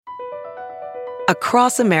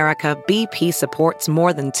Across America, BP supports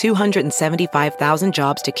more than 275,000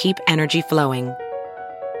 jobs to keep energy flowing.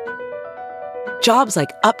 Jobs like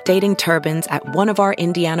updating turbines at one of our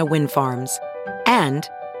Indiana wind farms and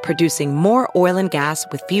producing more oil and gas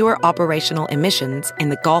with fewer operational emissions in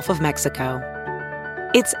the Gulf of Mexico.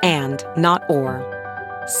 It's and, not or.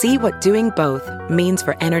 See what doing both means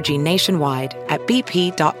for energy nationwide at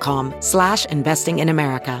bp.com/investing in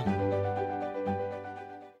America.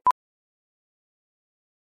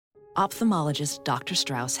 Ophthalmologist Dr.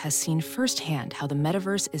 Strauss has seen firsthand how the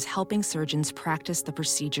metaverse is helping surgeons practice the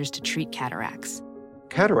procedures to treat cataracts.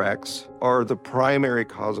 Cataracts are the primary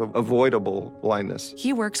cause of avoidable blindness.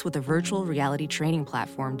 He works with a virtual reality training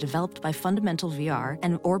platform developed by Fundamental VR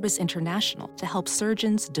and Orbis International to help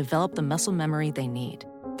surgeons develop the muscle memory they need.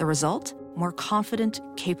 The result? More confident,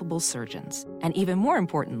 capable surgeons. And even more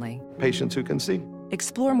importantly, Patients who can see.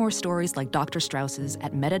 explore more stories like Dr. Strauss's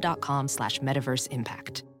at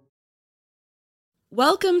meta.com/metaverseimpact.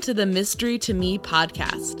 Welcome to the Mystery to Me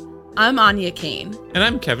podcast. I'm Anya Kane. And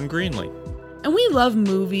I'm Kevin Greenlee. And we love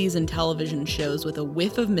movies and television shows with a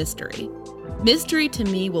whiff of mystery. Mystery to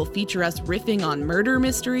Me will feature us riffing on murder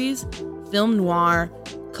mysteries, film noir,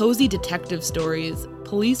 cozy detective stories,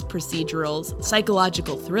 police procedurals,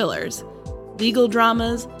 psychological thrillers, legal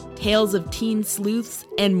dramas, tales of teen sleuths,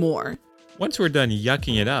 and more. Once we're done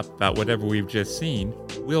yucking it up about whatever we've just seen,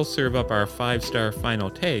 we'll serve up our 5-star final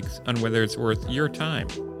takes on whether it's worth your time.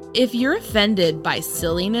 If you're offended by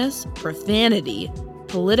silliness, profanity,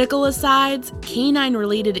 political asides,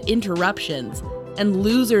 canine-related interruptions, and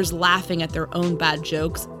losers laughing at their own bad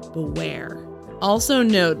jokes, beware. Also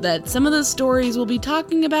note that some of the stories we'll be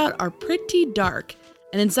talking about are pretty dark,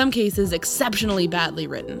 and in some cases exceptionally badly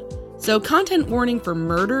written. So content warning for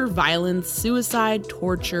murder, violence, suicide,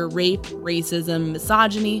 torture, rape, racism,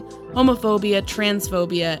 misogyny, homophobia,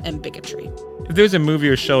 transphobia, and bigotry. If there's a movie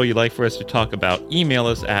or show you'd like for us to talk about, email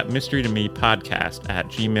us at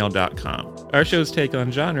mysterytomepodcast@gmail.com. Our show's take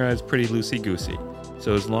on genre is pretty loosey-goosey,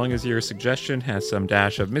 so as long as your suggestion has some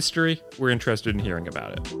dash of mystery, we're interested in hearing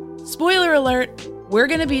about it. Spoiler alert, we're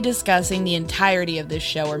going to be discussing the entirety of this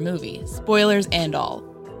show or movie, spoilers and all.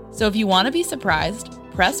 So if you want to be surprised,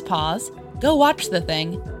 press pause, go watch the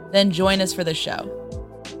thing, then join us for the show.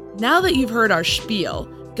 Now that you've heard our spiel,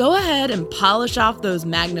 go ahead and polish off those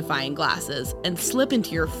magnifying glasses and slip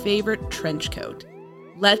into your favorite trench coat.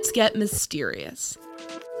 Let's get mysterious.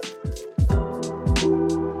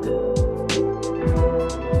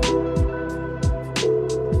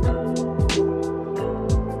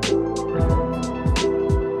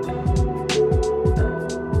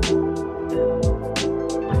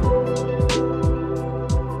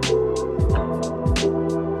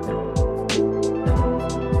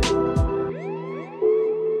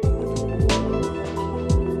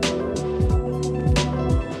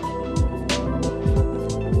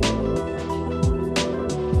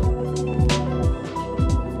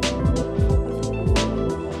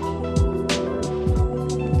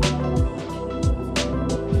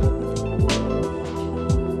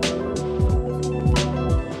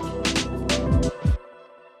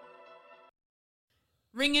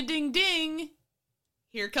 Ring-a-ding-ding,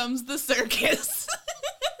 here comes the circus.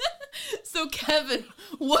 So Kevin,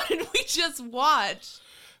 what did we just watch?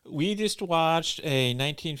 We just watched a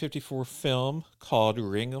 1954 film called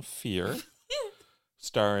Ring of Fear,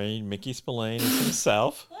 starring Mickey Spillane as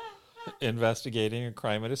himself, investigating a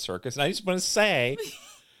crime at a circus. And I just want to say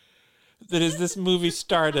that as this movie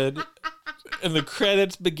started and the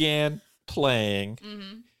credits began playing,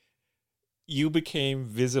 you became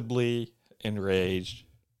visibly enraged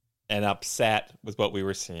and upset with what we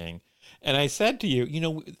were seeing. And I said to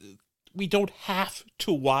you, we don't have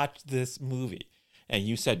to watch this movie. And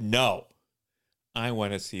you said, no, I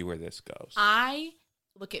want to see where this goes.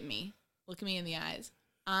 Look at me in the eyes.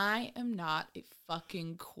 I am not a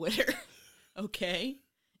fucking quitter, okay?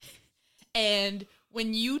 And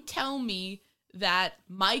when you tell me that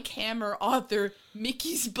Mike Hammer author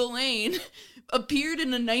Mickey Spillane appeared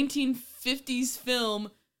in a 1950s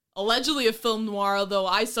film, allegedly a film noir, although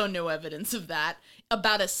I saw no evidence of that,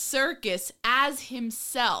 about a circus as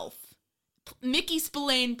himself, Mickey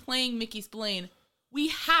Spillane playing Mickey Spillane, we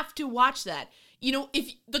have to watch that.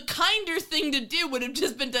 If the kinder thing to do would have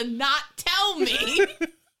just been to not tell me,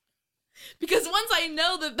 because once I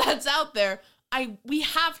know that that's out there, we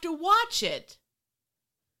have to watch it.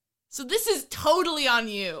 So this is totally on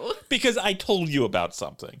you. Because I told you about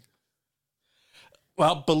something.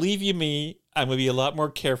 Well, believe you me, I'm going to be a lot more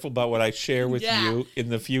careful about what I share with you in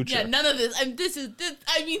the future. Yeah, none of this.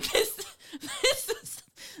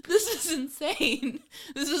 This is insane.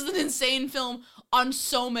 This is an insane film on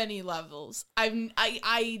so many levels.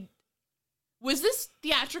 Was this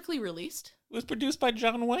theatrically released? It was produced by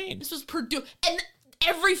John Wayne. This was produced, and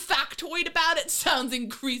every factoid about it sounds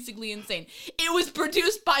increasingly insane. It was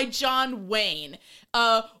produced by John Wayne.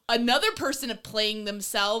 Another person playing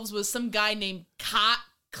themselves was some guy named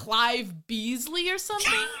Clive Beasley or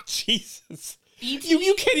something. Jesus. BT?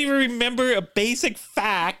 You can't even remember a basic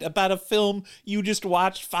fact about a film you just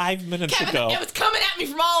watched 5 minutes ago. It was coming at me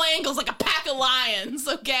from all angles like a pack of lions,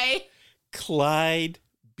 okay? Clyde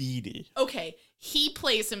Beatty. Okay, he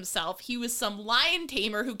plays himself. He was some lion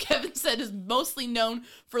tamer who Kevin said is mostly known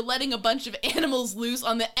for letting a bunch of animals loose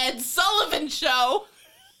on the Ed Sullivan Show.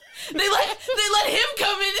 They let him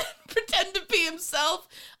come in and pretend to be himself.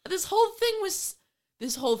 This whole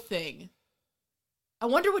thing. I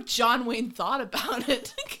wonder what John Wayne thought about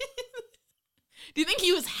it. Do you think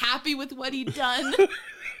he was happy with what he'd done?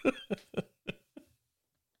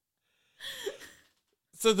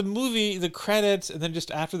 So the movie, the credits, and then just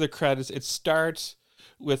after the credits, it starts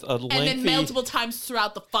with a lengthy... And then multiple times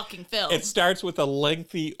throughout the fucking film. It starts with a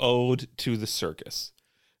lengthy ode to the circus.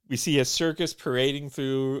 We see a circus parading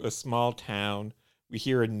through a small town. We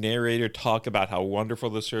hear a narrator talk about how wonderful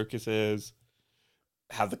the circus is,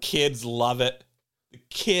 how the kids love it. The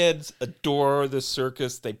kids adore the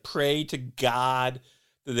circus. They pray to God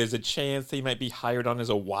that there's a chance they might be hired on as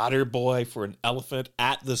a water boy for an elephant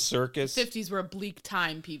at the circus. 50s were a bleak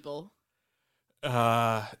time, people.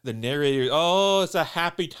 The narrator, it's a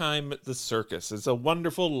happy time at the circus. It's a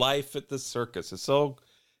wonderful life at the circus. It's so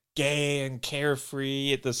gay and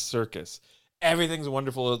carefree at the circus. Everything's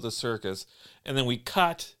wonderful at the circus. And then we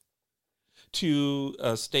cut to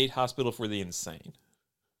a state hospital for the insane.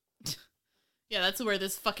 Yeah, that's where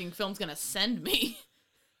this fucking film's gonna send me.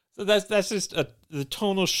 So that's just the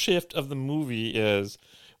tonal shift of the movie is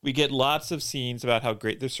we get lots of scenes about how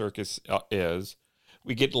great the circus is.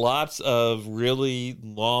 We get lots of really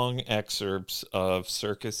long excerpts of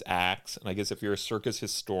circus acts. And I guess if you're a circus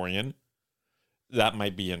historian, that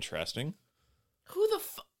might be interesting. Who the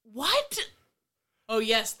what? Oh,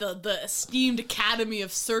 yes, the esteemed Academy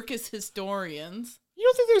of Circus Historians. You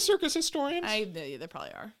don't think they're circus historians? They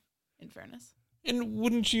probably are, in fairness. And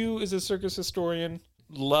wouldn't you, as a circus historian,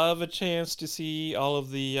 love a chance to see all of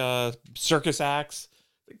the circus acts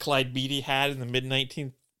that Clyde Beatty had in the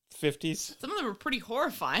mid-1950s? Some of them were pretty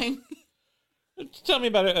horrifying. Tell me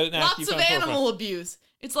about an act you Lots of found animal horrifying. abuse.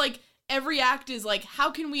 It's like every act is like, how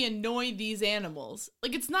can we annoy these animals?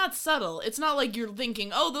 Like, it's not subtle. It's not like you're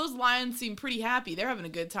thinking, oh, those lions seem pretty happy. They're having a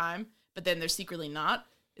good time. But then they're secretly not.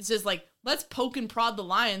 It's just like, let's poke and prod the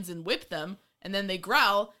lions and whip them. And then they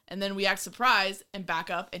growl. And then we act surprised and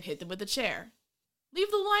back up and hit them with a chair.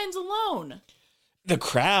 Leave the lions alone. The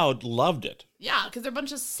crowd loved it. Yeah, because they're a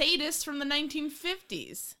bunch of sadists from the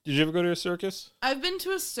 1950s. Did you ever go to a circus? I've been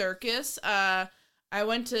to a circus. I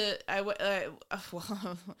went to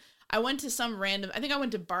some random. I think I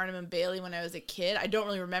went to Barnum and Bailey when I was a kid. I don't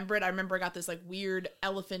really remember it. I remember I got this like weird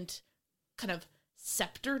elephant kind of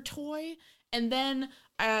scepter toy, and then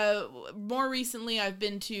more recently I've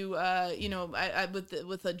been to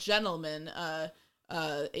with a gentleman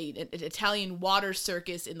an Italian water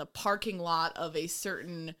circus in the parking lot of a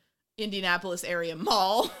certain Indianapolis area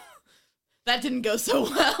mall. That didn't go so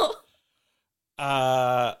well.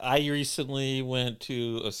 I recently went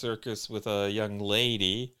to a circus with a young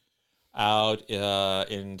lady out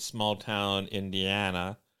in small town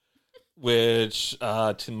Indiana, which,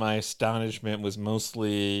 to my astonishment, was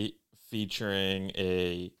mostly featuring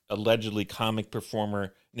a allegedly comic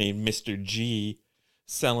performer named Mr. G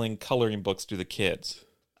selling coloring books to the kids.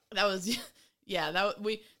 That was, yeah,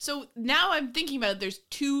 so now I'm thinking about it, there's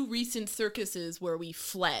 2 recent circuses where we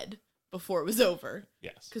fled before it was over.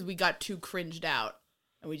 Yes. Because we got too cringed out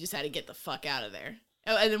and we just had to get the fuck out of there.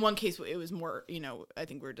 And in one case, it was more, I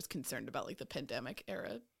think we were just concerned about like the pandemic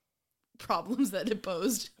era problems that it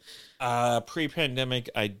posed. Pre-pandemic,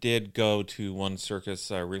 I did go to one circus,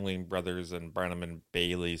 Ringling Brothers and Barnum and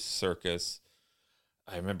Bailey's circus.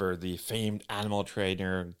 I remember the famed animal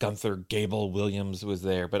trainer Gunther Gable Williams was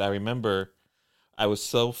there, but I remember I was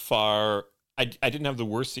so far, I didn't have the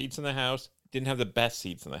worst seats in the house, didn't have the best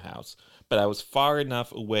seats in the house, but I was far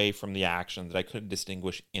enough away from the action that I couldn't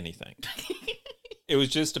distinguish anything. It was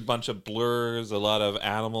just a bunch of blurs, a lot of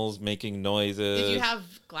animals making noises. Did you have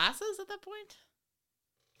glasses at that point?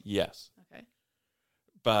 Yes. Okay.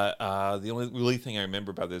 But the only really thing I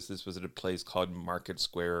remember about this was at a place called Market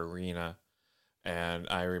Square Arena. And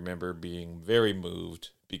I remember being very moved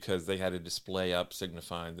because they had a display up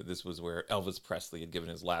signifying that this was where Elvis Presley had given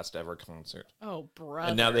his last ever concert. Oh, brother.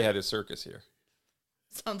 And now they had a circus here.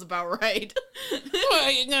 Sounds about right.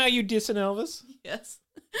 Well, now you dissing Elvis? Yes.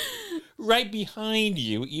 Right behind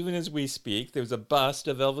you, even as we speak, there's a bust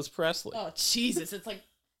of Elvis Presley. Oh Jesus! It's like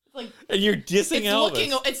And you're dissing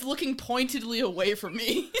Elvis. It's looking pointedly away from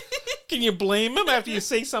me. Can you blame him after you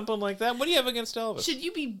say something like that? What do you have against Elvis? Should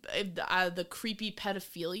you be the creepy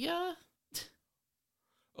pedophilia?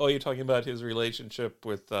 Oh, you're talking about his relationship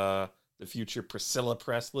with the future Priscilla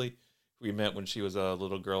Presley, who we met when she was a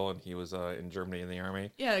little girl and he was in Germany in the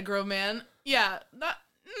army. Yeah, a grown man. Yeah, not.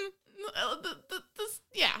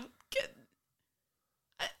 Yeah, get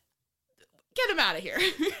him out of here.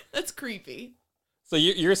 That's creepy. So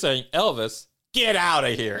you're saying, Elvis, get out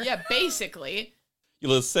of here. Yeah, basically. Your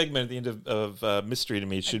little segment at the end of Mystery to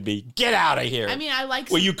Me should be, get out of here. I mean, I like...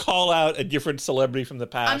 Where you call out a different celebrity from the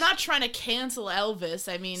past. I'm not trying to cancel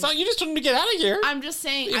Elvis. I mean... So you just told him to get out of here. I'm just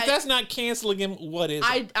saying... If that's not canceling him, what is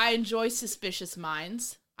it? I enjoy Suspicious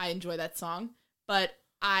Minds. I enjoy that song. But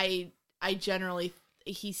I generally...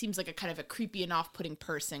 He seems like a kind of a creepy and off-putting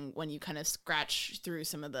person when you kind of scratch through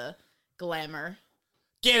some of the glamour.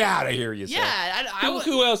 Get out of here, you say. Yeah.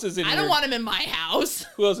 Who else is in I don't want him in my house.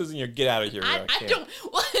 Who else is in your get out of here? I don't...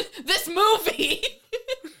 What? This movie!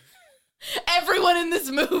 Everyone in this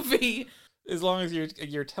movie! As long as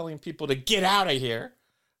you're telling people to get out of here,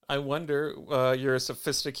 I wonder, you're a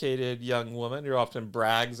sophisticated young woman who often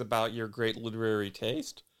brags about your great literary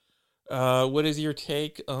taste. What is your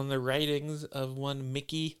take on the writings of one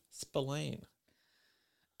Mickey Spillane?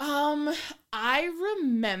 I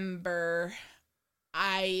remember...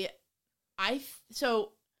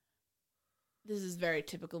 So this is very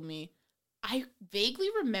typical me. I vaguely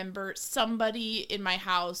remember somebody in my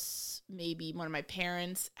house, maybe one of my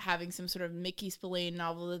parents, having some sort of Mickey Spillane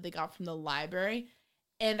novel that they got from the library.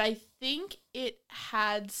 And I think it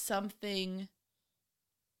had something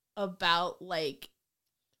about like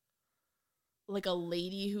a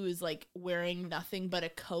lady who is like wearing nothing but a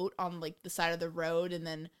coat on like the side of the road, and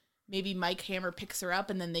then maybe Mike Hammer picks her up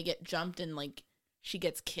and then they get jumped and like she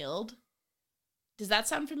gets killed. Does that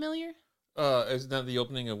sound familiar? Isn't that the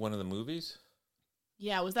opening of one of the movies?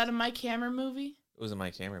 Yeah, was that a Mike Hammer movie? It was a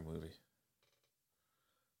Mike Hammer movie.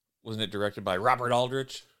 Wasn't it directed by Robert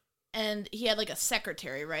Aldrich? And he had like a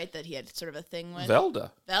secretary, right, that he had sort of a thing with?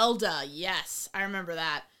 Velda, yes. I remember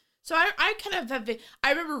that. So I kind of have...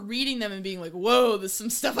 I remember reading them and being like, whoa, there's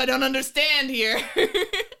some stuff I don't understand here.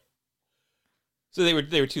 So they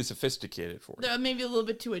were too sophisticated for you. Maybe a little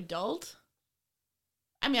bit too adult.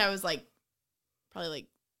 I mean, I was like, probably like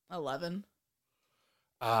 11.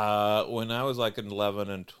 When I was like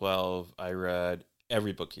 11 and 12, I read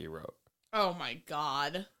every book he wrote. Oh my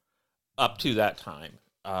God. Up to that time.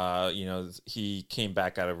 He came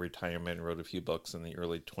back out of retirement and wrote a few books in the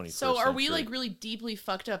early 21st So are we century. like really deeply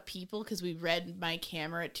fucked up people because we read Mike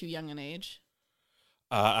Hammer at too young an age?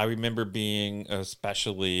 I remember being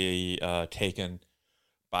especially taken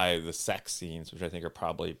by the sex scenes, which I think are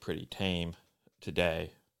probably pretty tame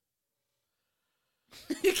today.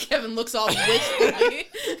 Kevin looks all wistfully.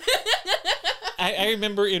 I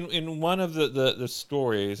remember in one of the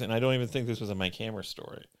stories, and I don't even think this was a Mike Hammer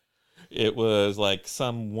story. It was like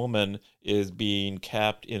some woman is being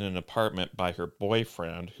kept in an apartment by her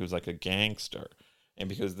boyfriend, who's like a gangster. And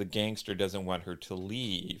because the gangster doesn't want her to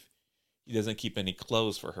leave, he doesn't keep any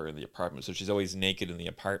clothes for her in the apartment. So she's always naked in the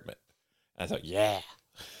apartment. And I thought, yeah.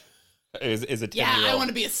 Is a 10-year-old. Yeah, I want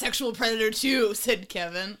to be a sexual predator too, said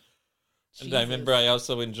Kevin. And I remember I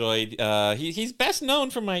also enjoyed, he's best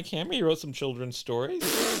known for Mike Hammer. He wrote some children's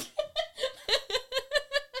stories.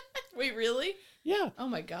 Wait, really? Yeah. Oh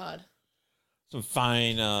my God. Some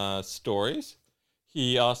fine stories.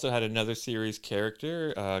 He also had another series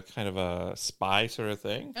character, kind of a spy sort of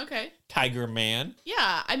thing. Okay. Tiger Man.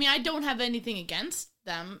 Yeah, I mean, I don't have anything against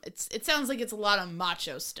them. It sounds like it's a lot of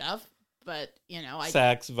macho stuff, but, you know,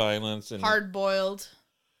 Sex, violence, and... hard-boiled.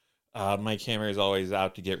 Mike Hammer is always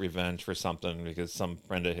out to get revenge for something because some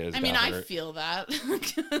friend of his got hurt. I feel that.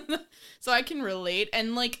 So I can relate.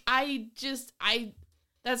 And, like,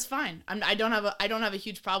 that's fine. I don't have a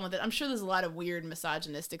huge problem with it. I'm sure there's a lot of weird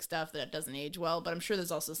misogynistic stuff that doesn't age well, but I'm sure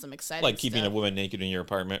there's also some exciting like keeping stuff. a woman naked in your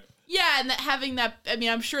apartment. Yeah, and having that, I mean,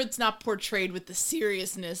 I'm sure it's not portrayed with the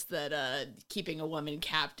seriousness that keeping a woman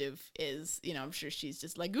captive is. You know, I'm sure she's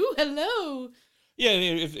just like, ooh, hello. Yeah,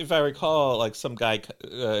 if I recall, like some guy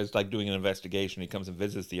is like doing an investigation. He comes and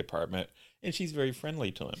visits the apartment, and she's very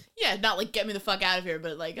friendly to him. Yeah, not like get me the fuck out of here,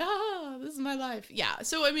 but like, this is my life. Yeah,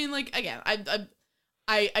 so I mean, like again, I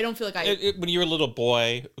don't feel like when you're a little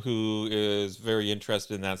boy who is very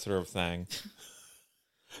interested in that sort of thing,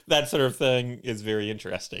 that sort of thing is very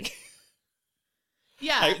interesting.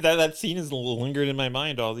 Yeah, that scene has lingered in my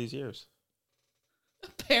mind all these years.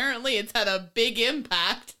 Apparently, it's had a big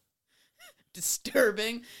impact.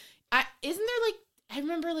 Disturbing. Isn't there like, I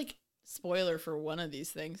remember like, spoiler for one of these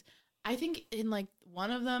things. I think in like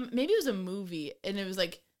one of them, maybe it was a movie, and it was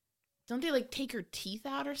like, don't they like take her teeth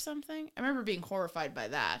out or something? I remember being horrified by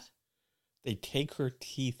that. They take her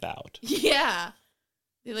teeth out. Yeah.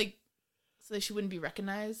 They like, so that she wouldn't be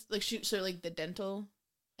recognized. Like so like the dental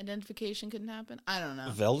identification couldn't happen. I don't know.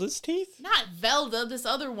 Velda's teeth? Not Velda, this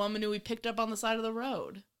other woman who we picked up on the side of the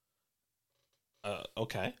road.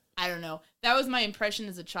 Okay. I don't know. That was my impression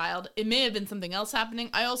as a child. It may have been something else happening.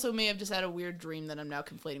 I also may have just had a weird dream that I'm now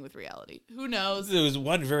conflating with reality. Who knows? There was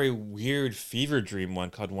one very weird fever dream one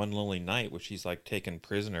called One Lonely Night, where she's like taken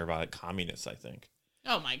prisoner by communists, I think.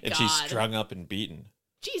 Oh my God. And she's strung up and beaten.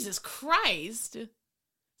 Jesus Christ.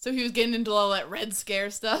 So he was getting into all that Red Scare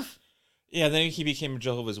stuff? Yeah, then he became a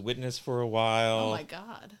Jehovah's Witness for a while. Oh my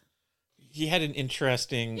God. He had an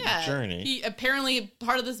interesting journey. He apparently,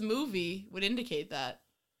 part of this movie would indicate that.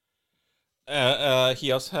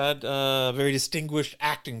 He also had a very distinguished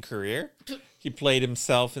acting career. He played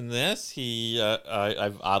himself in this.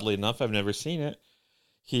 I've oddly enough, I've never seen it.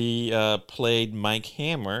 He played Mike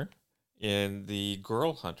Hammer in The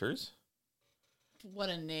Girl Hunters. What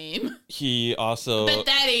a name. He also... Bet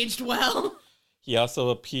that aged well. He also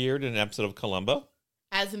appeared in an episode of Columbo.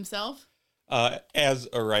 As himself? As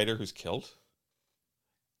a writer who's killed.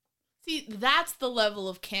 See, that's the level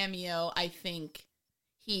of cameo I think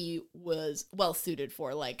he was well suited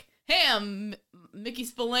for. Like, hey, I'm Mickey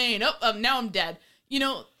Spillane. Oh, now I'm dead. You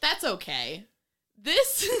know, that's okay.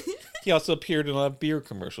 This... He also appeared in a lot of beer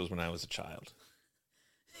commercials when I was a child.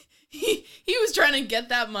 He was trying to get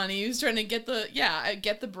that money. He was trying to get I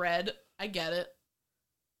get the bread. I get it.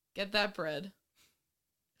 Get that bread.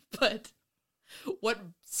 But what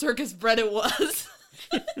circus bread it was.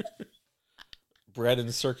 Bread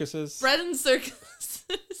and circuses? Bread and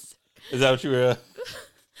circuses. Is that what you were...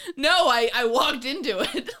 No, I walked into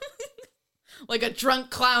it. Like a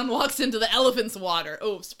drunk clown walks into the elephant's water.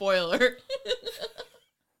 Oh, spoiler.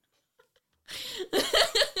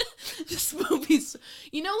 This movie's...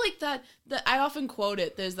 You know, like that I often quote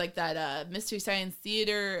it. There's like that Mystery Science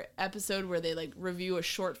Theater episode where they like review a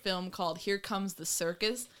short film called Here Comes the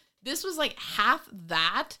Circus. This was like half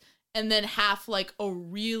that and then half like a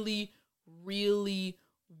really, really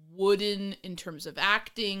wooden in terms of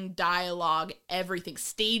acting, dialogue, everything,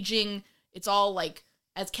 staging. It's all like,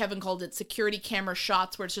 as Kevin called it, security camera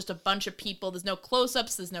shots where it's just a bunch of people. There's no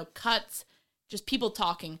close-ups, there's no cuts, just people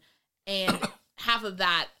talking. And half of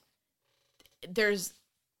that, there's,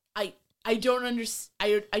 I don't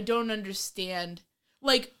understand.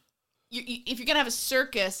 Like, if you're gonna have a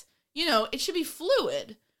circus, you know, it should be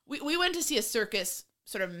fluid. We went to see a circus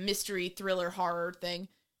sort of mystery thriller horror thing,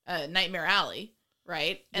 Nightmare Alley,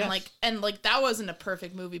 right? And yes. like that wasn't a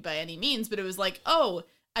perfect movie by any means, but it was like, oh,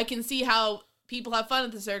 I can see how people have fun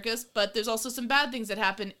at the circus, but there's also some bad things that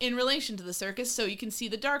happen in relation to the circus, so you can see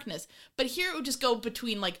the darkness. But here it would just go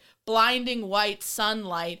between like blinding white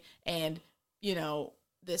sunlight and, you know,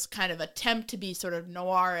 this kind of attempt to be sort of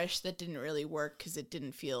noirish that didn't really work because it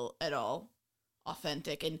didn't feel at all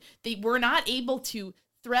authentic. And they were not able to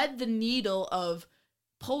thread the needle of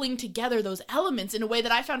pulling together those elements in a way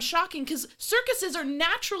that I found shocking, because circuses are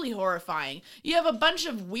naturally horrifying. You have a bunch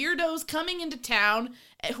of weirdos coming into town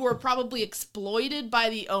who are probably exploited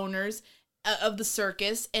by the owners of the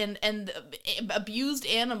circus and abused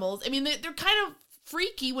animals. I mean, they're kind of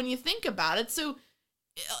freaky when you think about it. So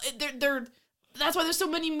they're that's why there's so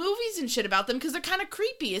many movies and shit about them, because they're kind of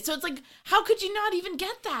creepy. So it's like, how could you not even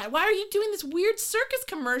get that? Why are you doing this weird circus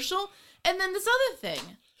commercial and then this other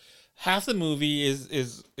thing? Half the movie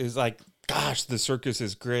is like, gosh, the circus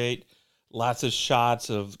is great. Lots of shots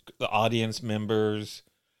of the audience members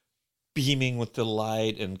beaming with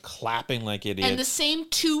delight and clapping like idiots. And the same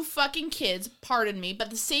two fucking kids, pardon me, but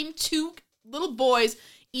the same two little boys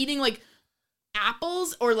eating like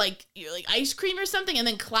apples or like ice cream or something, and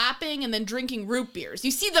then clapping and then drinking root beers.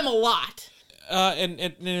 You see them a lot. And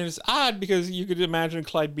it's odd because you could imagine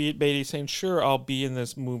Clyde Beatty saying, sure, I'll be in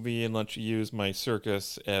this movie and let you use my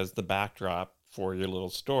circus as the backdrop for your little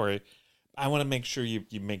story. I want to make sure you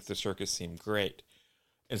make the circus seem great.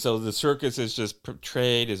 And so the circus is just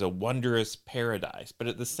portrayed as a wondrous paradise. But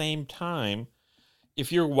at the same time,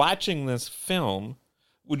 if you're watching this film,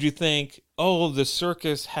 would you think, oh, the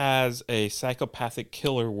circus has a psychopathic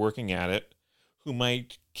killer working at it who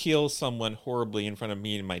might kill someone horribly in front of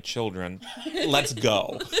me and my children? Let's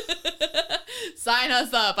go. Sign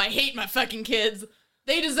us up. I hate my fucking kids.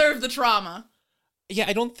 They deserve the trauma. Yeah,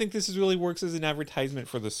 I don't think this really works as an advertisement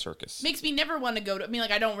for the circus. Makes me never want to go to, I mean,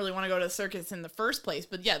 like, I don't really want to go to a circus in the first place,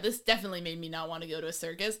 but yeah, this definitely made me not want to go to a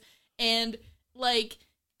circus. And, like,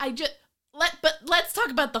 let's talk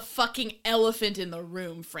about the fucking elephant in the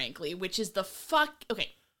room, frankly, which is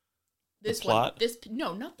okay. This the plot?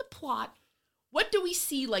 No, not the plot. What do we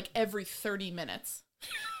see, like, every 30 minutes?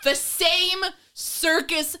 The same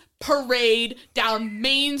circus parade down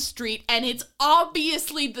Main Street, and it's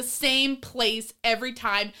obviously the same place every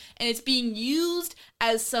time, and it's being used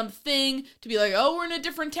as something to be like, oh, we're in a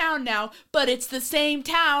different town now, but it's the same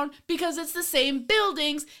town because it's the same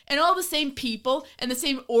buildings and all the same people and the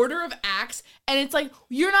same order of acts, and it's like,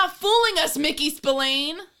 you're not fooling us, Mickey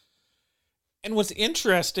Spillane. And what's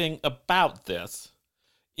interesting about this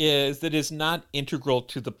is that it's not integral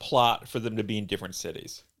to the plot for them to be in different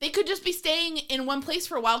cities. They could just be staying in one place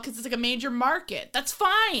for a while because it's like a major market. That's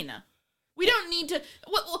fine. We don't need to...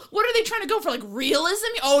 What are they trying to go for, like, realism?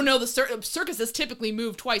 Oh, no, the circuses typically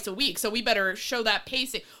move twice a week, so we better show that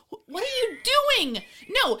pacing. What are you doing?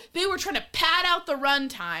 No, they were trying to pad out the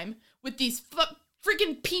runtime with these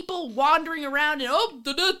freaking people wandering around and, what?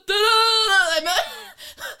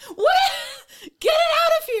 Get it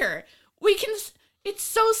out of here. It's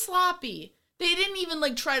so sloppy. They didn't even,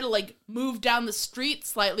 like, try to, like, move down the street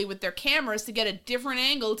slightly with their cameras to get a different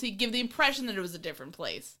angle to give the impression that it was a different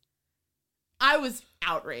place. I was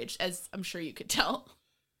outraged, as I'm sure you could tell.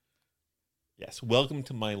 Yes, welcome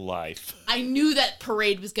to my life. I knew that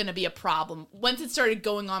parade was going to be a problem. Once it started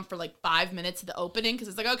going on for, like, 5 minutes of the opening, because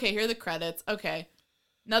it's like, okay, here are the credits. Okay.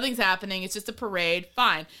 Nothing's happening. It's just a parade.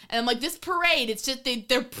 Fine. And I'm like, this parade, it's just,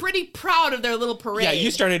 they're pretty proud of their little parade. Yeah,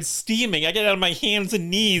 you started steaming. I got out on my hands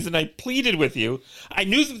and knees and I pleaded with you. I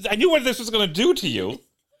knew what this was going to do to you.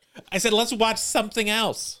 I said, let's watch something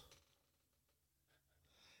else.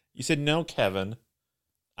 You said, no, Kevin.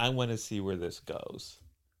 I want to see where this goes.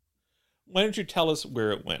 Why don't you tell us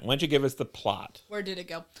where it went? Why don't you give us the plot? Where did it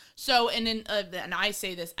go? So, and I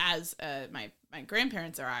say this as my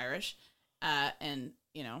grandparents are Irish, and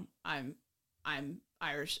you know, I'm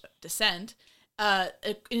Irish descent. An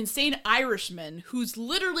insane Irishman who's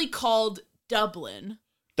literally called Dublin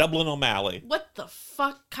O'Malley. What the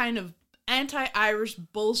fuck kind of anti-Irish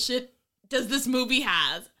bullshit does this movie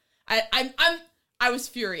have? I was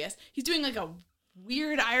furious. He's doing like a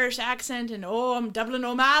weird Irish accent and I'm Dublin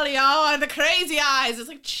O'Malley, and the crazy eyes. It's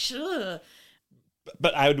like, ugh.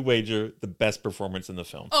 But I would wager the best performance in the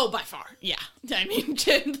film. Oh, by far. Yeah. I mean,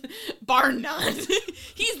 bar none.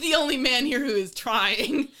 He's the only man here who is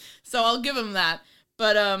trying. So I'll give him that.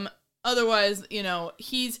 But otherwise, you know,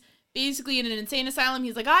 he's basically in an insane asylum.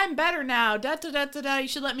 He's like, I'm better now. Da-da-da-da-da. You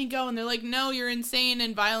should let me go. And they're like, no, you're insane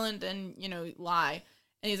and violent and, you know, lie.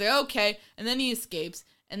 And he's like, okay. And then he escapes.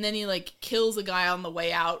 And then he, like, kills a guy on the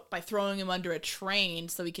way out by throwing him under a train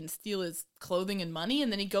so he can steal his clothing and money.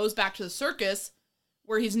 And then he goes back to the circus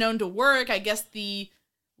where he's known to work. I guess the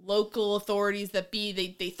local authorities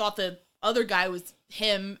they thought the other guy was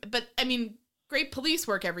him. But, I mean, great police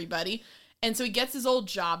work, everybody. And so he gets his old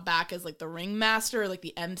job back as, like, the ringmaster, or, like,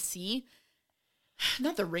 the MC.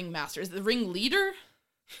 Not the ringmaster. Is it the ringleader?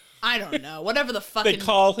 I don't know. Whatever the fucking... They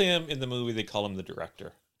call him, in the movie, they call him the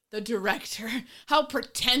director. The director. How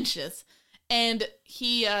pretentious. And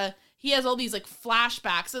he has all these, like,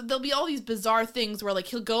 flashbacks. So there'll be all these bizarre things where, like,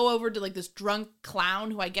 he'll go over to, like, this drunk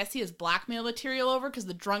clown who I guess he has blackmail material over because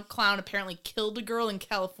the drunk clown apparently killed a girl in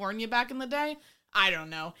California back in the day. I don't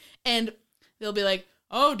know. And they'll be like,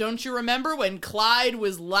 oh, don't you remember when Clyde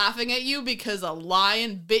was laughing at you because a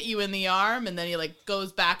lion bit you in the arm? And then he, like,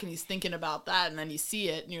 goes back and he's thinking about that, and then you see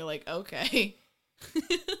it, and you're like, okay.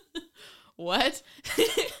 What?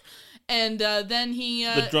 And then he...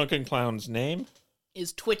 the drunken clown's name?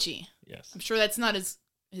 Is Twitchy. Yes. I'm sure that's not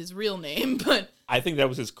his real name, but... I think that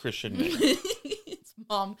was his Christian name. His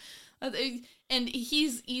mom. And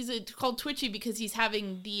he's called Twitchy because he's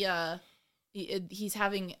having he's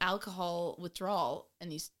having alcohol withdrawal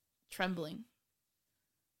and he's trembling.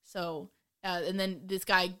 So, and then this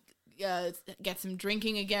guy gets him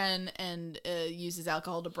drinking again and uses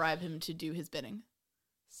alcohol to bribe him to do his bidding.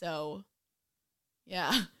 So,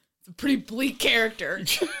 yeah, it's a pretty bleak character.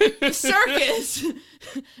 Circus!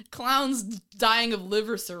 Clowns dying of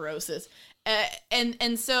liver cirrhosis.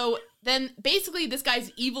 And so then basically this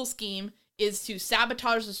guy's evil scheme is to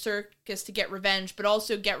sabotage the circus to get revenge, but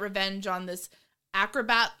also get revenge on this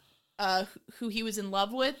acrobat who he was in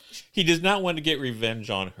love with. He does not want to get revenge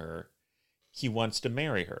on her. He wants to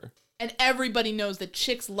marry her. And everybody knows that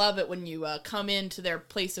chicks love it when you come into their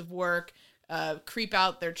place of work, creep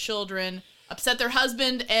out their children, upset their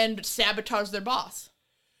husband, and sabotage their boss.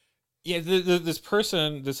 Yeah, this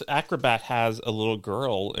acrobat has a little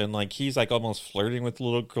girl, and like he's like almost flirting with the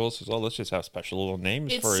little girl. So let's just have special little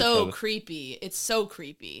names It's for each so other. creepy. It's so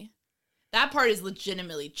creepy. That part is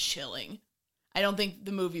legitimately chilling. I don't think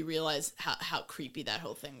the movie realized how creepy that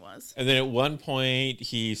whole thing was. And then at one point,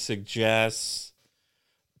 he suggests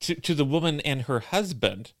to the woman and her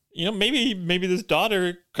husband, maybe this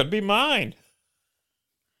daughter could be mine.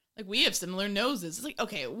 Like, we have similar noses. It's like,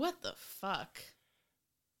 okay, what the fuck?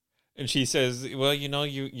 And she says, well,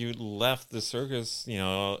 you left the circus,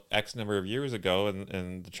 X number of years ago,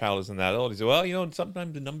 and the child isn't that old. He said, well,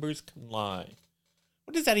 sometimes the numbers can lie.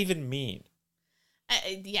 What does that even mean?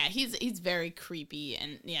 Yeah, he's very creepy,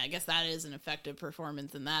 and yeah, I guess that is an effective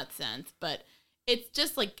performance in that sense. But it's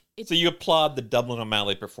just like So you applaud the Dublin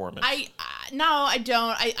O'Malley performance? No, I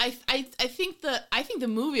don't. I think the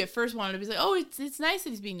movie at first wanted to be like, oh, it's nice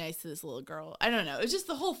that he's being nice to this little girl. I don't know. It's just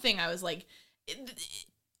the whole thing. I was like, it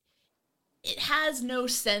has no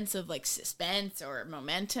sense of like suspense or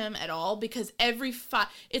momentum at all, because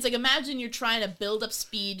it's like, imagine you're trying to build up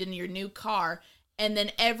speed in your new car, and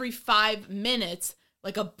then every 5 minutes,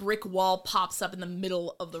 like a brick wall pops up in the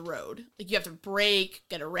middle of the road. Like you have to brake,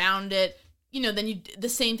 get around it. Then the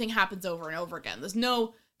same thing happens over and over again. There's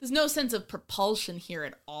no sense of propulsion here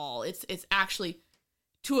at all. It's actually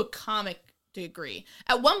to a comic degree.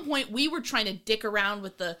 At one point, we were trying to dick around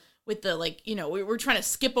with the like, we were trying to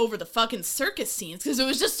skip over the fucking circus scenes because it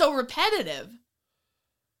was just so repetitive.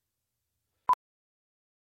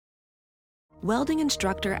 Welding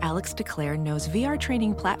instructor Alex DeClaire knows VR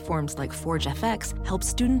training platforms like Forge FX help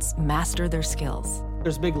students master their skills.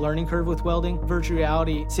 There's a big learning curve with welding. Virtual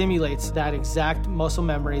reality simulates that exact muscle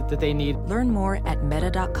memory that they need. Learn more at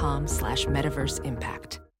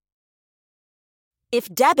meta.com/metaverseimpact. If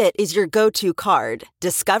debit is your go-to card,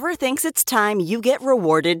 Discover thinks it's time you get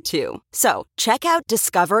rewarded too. So, check out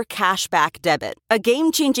Discover Cashback Debit, a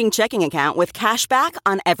game-changing checking account with cash back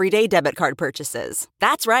on everyday debit card purchases.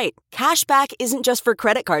 That's right, cashback isn't just for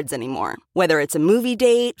credit cards anymore. Whether it's a movie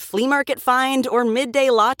date, flea market find, or midday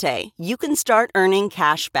latte, you can start earning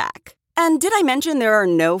cash back. And did I mention there are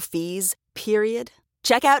no fees, period?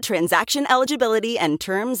 Check out transaction eligibility and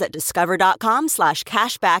terms at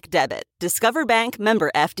discover.com/cashbackdebit. Discover Bank, member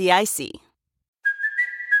FDIC.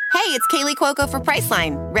 Hey, it's Kaylee Cuoco for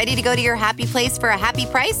Priceline. Ready to go to your happy place for a happy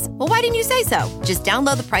price? Well, why didn't you say so? Just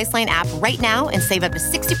download the Priceline app right now and save up to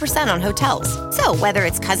 60% on hotels. So whether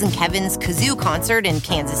it's Cousin Kevin's Kazoo Concert in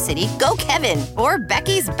Kansas City, go Kevin, or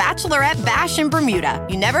Becky's Bachelorette Bash in Bermuda,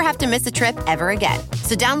 you never have to miss a trip ever again.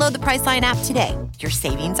 So download the Priceline app today. Your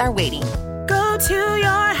savings are waiting. Go to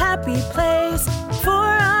your happy place for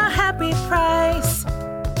a happy price.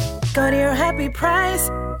 Go to your happy price,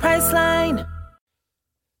 Priceline.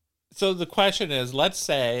 So the question is, let's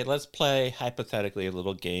play hypothetically a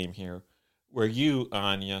little game here where you,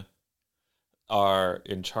 Anya, are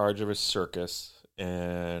in charge of a circus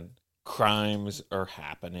and crimes are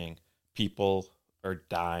happening. People are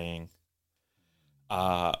dying.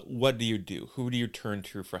 What do you do? Who do you turn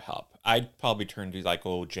to for help? I'd probably turn to like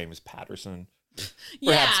old James Patterson.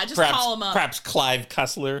 Call him up. Perhaps Clive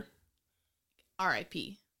Cussler.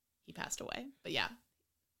 R.I.P. He passed away. But yeah,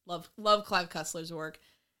 love Clive Cussler's work.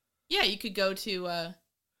 Yeah, you could go to...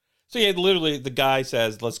 So yeah, literally the guy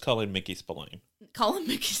says, let's call in Mickey Spillane. Call him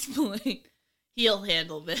Mickey Spillane. He'll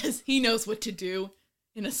handle this. He knows what to do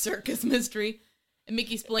in a circus mystery. And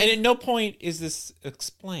Mickey Spillane... And at no point is this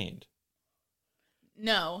explained.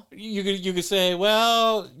 No. You could say,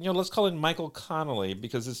 well, let's call in Michael Connolly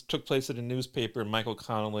because this took place at a newspaper. Michael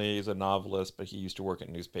Connolly is a novelist, but he used to work at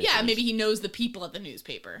newspapers. Yeah, maybe he knows the people at the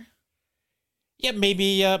newspaper. Yeah,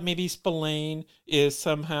 maybe Spillane is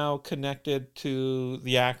somehow connected to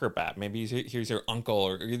the acrobat. Maybe he's her uncle,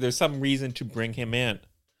 or there's some reason to bring him in.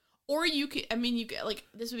 Or you could, like,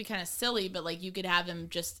 this would be kind of silly, but like you could have him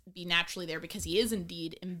just be naturally there because he is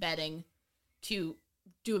indeed embedding to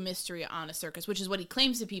do a mystery on a circus, which is what he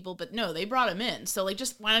claims to people, but no, they brought him in. So like,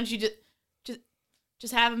 why don't you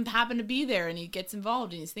just have him happen to be there and he gets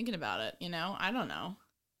involved and he's thinking about it, I don't know.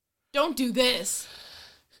 Don't do this.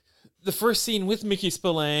 The first scene with Mickey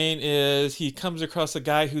Spillane is he comes across a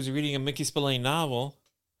guy who's reading a Mickey Spillane novel,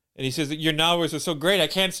 and he says that your novels are so great, I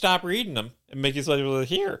can't stop reading them. And Mickey's like, well,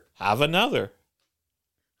 here, have another.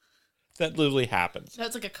 That literally happens.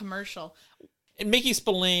 That's like a commercial. And Mickey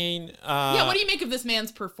Spillane... yeah, what do you make of this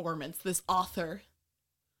man's performance, this author?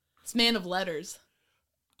 This man of letters.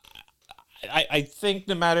 I think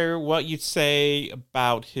no matter what you say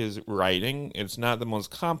about his writing, it's not the most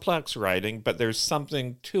complex writing, but there's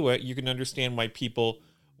something to it. You can understand why people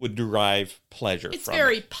would derive pleasure It's from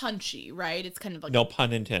very it. punchy, right? It's kind of like No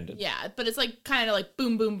pun intended. yeah, but it's like kind of like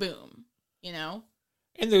boom, boom, boom. You know?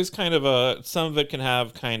 And there's kind of some of it can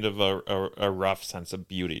have kind of a rough sense of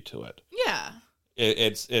beauty to it. Yeah.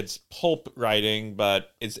 It's pulp writing,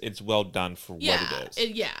 but it's well done for what it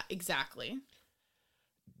is. Yeah, exactly.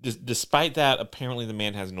 Despite that, apparently the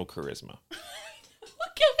man has no charisma.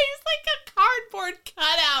 Look at him, he's like a cardboard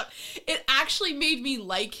cutout. It actually made me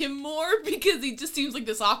like him more because he just seems like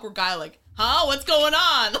this awkward guy, like, huh, what's going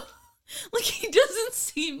on? Like, he doesn't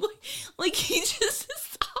seem like he just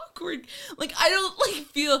is awkward. Like, I don't,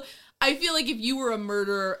 like, I feel like if you were a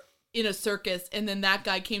murderer in a circus and then that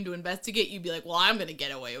guy came to investigate, you'd be like, well, I'm gonna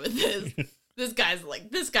get away with this. This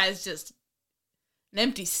guy's just an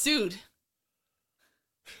empty suit.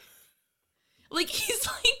 Like, he's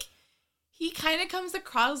like, he kind of comes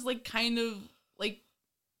across like kind of like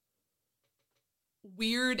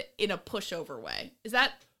weird in a pushover way. Is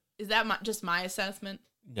that just my assessment?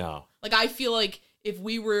 No. Like, I feel like if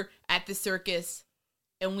we were at the circus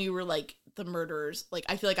and we were like the murderers, like,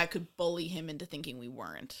 I feel like I could bully him into thinking we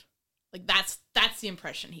weren't. Like, that's the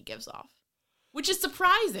impression he gives off, which is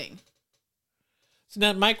surprising. So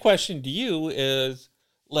now my question to you is,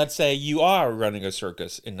 let's say you are running a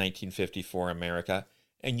circus in 1954 America,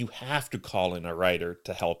 and you have to call in a writer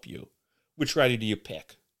to help you. Which writer do you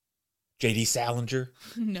pick? J.D. Salinger?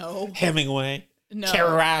 No. Hemingway? No.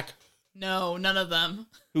 Kerouac? No, none of them.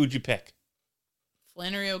 Who would you pick?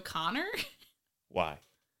 Flannery O'Connor? Why? I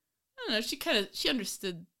don't know. She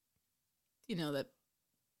understood, that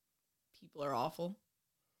people are awful.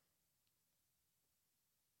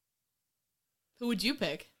 Who would you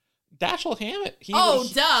pick? Dashiell Hammett.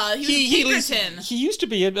 Duh. He was Pinkerton. He used to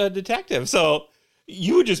be a detective, so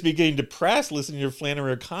you would just be getting depressed listening to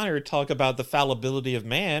Flannery O'Connor talk about the fallibility of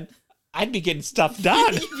man. I'd be getting stuff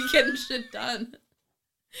done. You'd be getting shit done.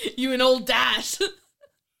 You and old Dash.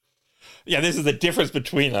 Yeah, this is the difference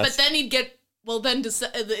between us. But then he'd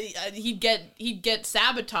get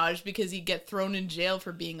sabotaged because he'd get thrown in jail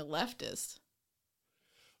for being a leftist.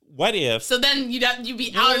 What if? So then you'd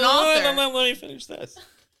be out and author. Let me finish this.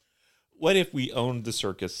 What if we owned the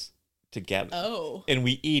circus together? Oh. And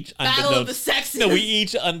we each Battle of the Sexes. No, we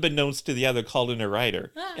each unbeknownst to the other called in a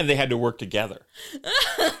writer, and they had to work together.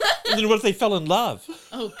 And then what if they fell in love?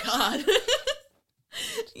 Oh God.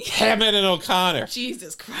 Hammett and O'Connor.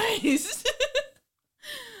 Jesus Christ.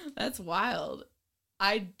 That's wild.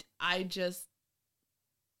 I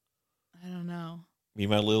don't know.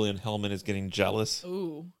 Meanwhile, Lillian Hellman is getting jealous.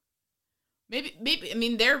 Ooh. Maybe. I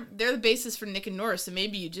mean, they're the basis for Nick and Norris, so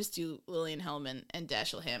maybe you just do Lillian Hellman and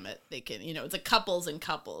Dashiell Hammett. They can, it's like couples and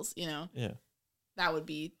couples. Yeah. That would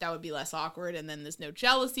be less awkward, and then there's no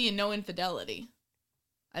jealousy and no infidelity.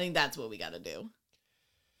 I think that's what we got to do.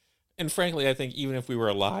 And frankly, I think even if we were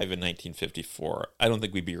alive in 1954, I don't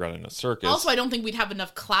think we'd be running a circus. Also, I don't think we'd have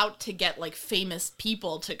enough clout to get, like, famous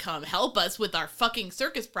people to come help us with our fucking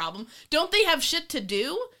circus problem. Don't they have shit to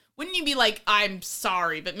do? Wouldn't you be like, I'm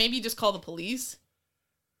sorry, but maybe just call the police?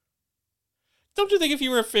 Don't you think if you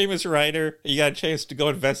were a famous writer, you got a chance to go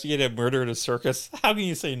investigate a murder at a circus, how can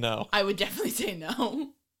you say no? I would definitely say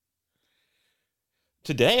no.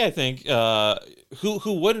 Today, I think,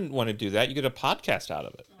 who wouldn't want to do that? You get a podcast out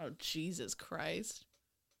of it. Oh, Jesus Christ.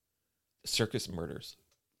 Circus murders.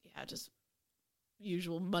 Yeah, just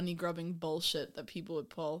usual money-grubbing bullshit that people would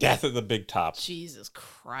pull. Death at the Big Top. Jesus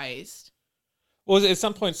Christ. Well, at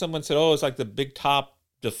some point, someone said, it's like the Big Top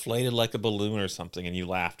deflated like a balloon or something, and you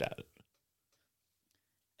laughed at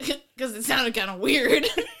it. Because it sounded kind of weird.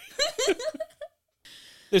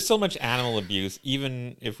 There's so much animal abuse.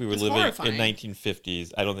 Even if we were living horrifying. in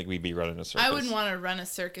 1950s, I don't think we'd be running a circus. I wouldn't want to run a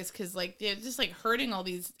circus because, like, they're just, like, hurting all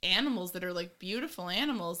these animals that are, like, beautiful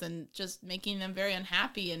animals and just making them very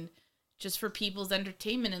unhappy and just for people's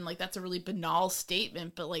entertainment. And, like, that's a really banal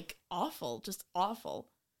statement, but, like, awful. Just awful.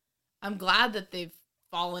 I'm glad that they've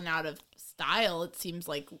fallen out of style. It seems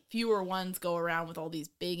like fewer ones go around with all these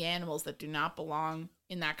big animals that do not belong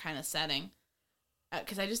in that kind of setting.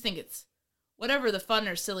 Because I just think it's whatever the fun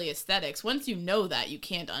or silly aesthetics, once you know that, you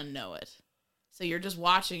can't unknow it. So you're just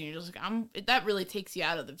watching, and you're just like, that really takes you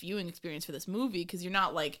out of the viewing experience for this movie, because you're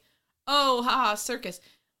not like, oh, haha, circus.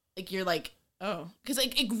 Like, you're like, oh. Because,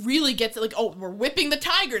 like, it really gets it, like, oh, we're whipping the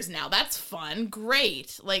tigers now. That's fun.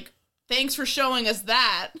 Great. Like, thanks for showing us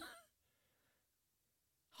that.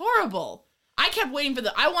 Horrible. I kept waiting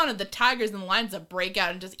I wanted the tigers and the lions to break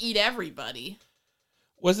out and just eat everybody.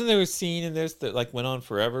 Wasn't there a scene in this that like went on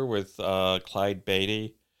forever with Clyde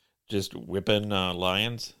Beatty just whipping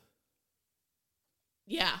lions?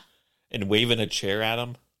 Yeah. And waving a chair at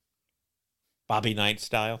them? Bobby Knight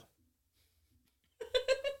style?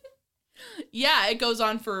 Yeah, it goes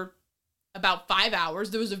on for about 5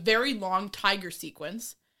 hours. There was a very long tiger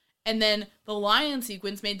sequence. And then the lion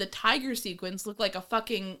sequence made the tiger sequence look like a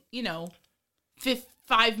fucking,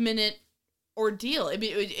 5-minute ordeal. I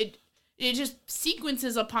mean, it just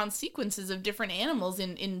sequences upon sequences of different animals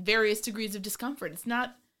in various degrees of discomfort. That's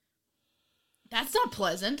not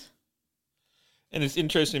pleasant. And it's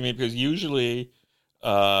interesting to me because usually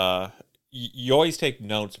you always take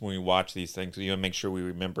notes when we watch these things. So you want to make sure we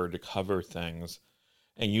remember to cover things.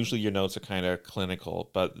 And usually your notes are kind of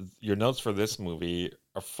clinical. But your notes for this movie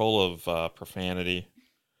are full of profanity,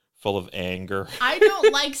 full of anger. I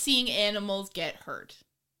don't like seeing animals get hurt.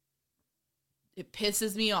 It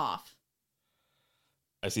pisses me off.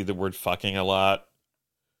 I see the word fucking a lot.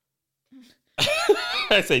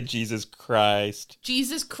 I say Jesus Christ.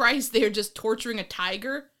 Jesus Christ, they're just torturing a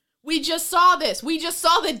tiger? We just saw this. We just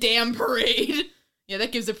saw the damn parade. Yeah,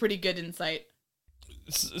 that gives a pretty good insight.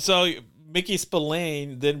 So Mickey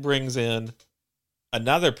Spillane then brings in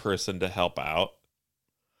another person to help out.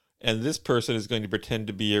 And this person is going to pretend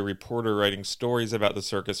to be a reporter writing stories about the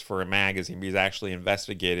circus for a magazine. He's actually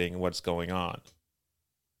investigating what's going on.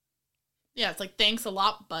 Yeah, it's like, thanks a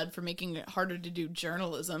lot, bud, for making it harder to do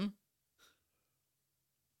journalism.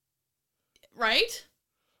 Right?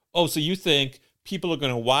 Oh, so you think people are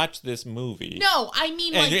going to watch this movie? No, I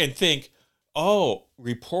mean, and think, oh,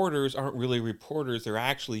 reporters aren't really reporters. They're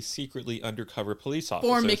actually secretly undercover police officers.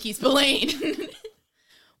 For Mickey Spillane.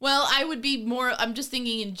 Well, I'm just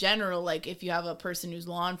thinking in general, like, if you have a person who's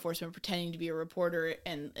law enforcement pretending to be a reporter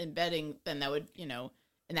and embedding, then that would,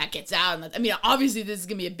 and that gets out. And obviously this is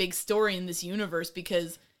going to be a big story in this universe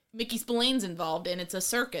because Mickey Spillane's involved and it's a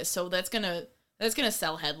circus. So that's going to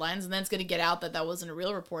sell headlines, and then it's going to get out that wasn't a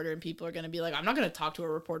real reporter, and people are going to be like, I'm not going to talk to a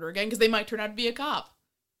reporter again because they might turn out to be a cop.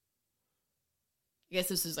 I guess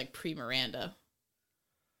this is like pre-Miranda.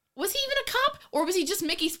 Was he even a cop? Or was he just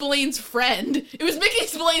Mickey Spillane's friend? It was Mickey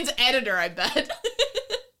Spillane's editor, I bet.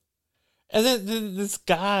 And then this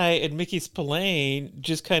guy and Mickey Spillane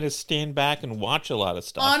just kind of stand back and watch a lot of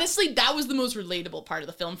stuff. Honestly, that was the most relatable part of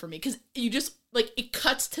the film for me. Because you just, it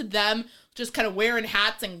cuts to them just kind of wearing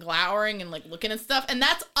hats and glowering and, looking at stuff. And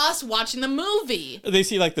that's us watching the movie. They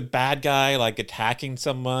see, the bad guy, attacking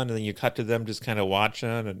someone. And then you cut to them just kind of watching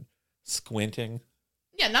and squinting.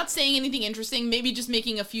 Yeah, not saying anything interesting, maybe just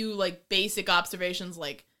making a few, basic observations,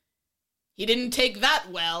 he didn't take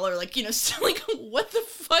that well, or, what the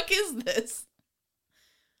fuck is this?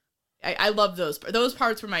 I love those. Those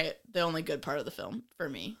parts were the only good part of the film, for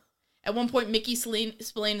me. At one point, Mickey Spillane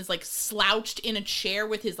is, slouched in a chair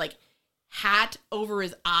with his, hat over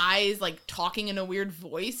his eyes, talking in a weird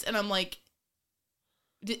voice, and I'm like,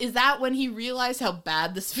 is that when he realized how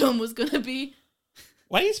bad this film was gonna be?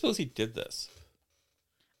 Why do you suppose he did this?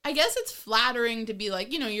 I guess it's flattering to be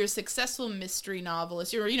you're a successful mystery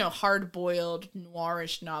novelist. You're, hard-boiled,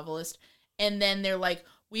 noirish novelist. And then they're like,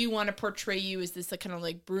 we want to portray you as this kind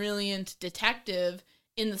of brilliant detective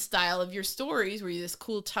in the style of your stories, where you're this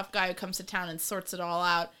cool, tough guy who comes to town and sorts it all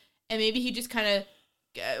out. And maybe he just kind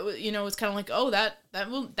of, was kind of like, oh, that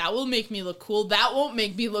will make me look cool. That won't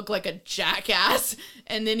make me look like a jackass.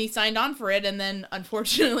 And then he signed on for it. And then,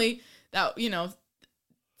 unfortunately, that,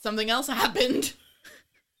 something else happened.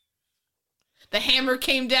 The hammer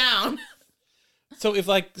came down. So if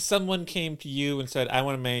someone came to you and said, I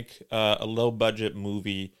want to make a low budget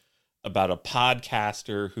movie about a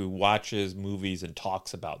podcaster who watches movies and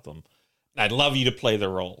talks about them, I'd love you to play the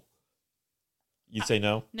role. You'd say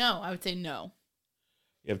no? No, I would say no.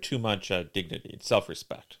 You have too much dignity and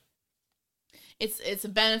self-respect. It's a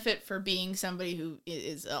benefit for being somebody who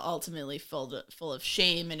is ultimately full of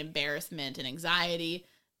shame and embarrassment and anxiety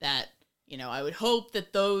that, I would hope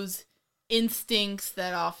that those instincts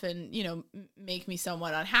that often, make me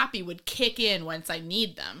somewhat unhappy would kick in once I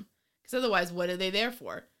need them. Because otherwise, what are they there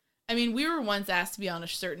for? I mean, we were once asked to be on a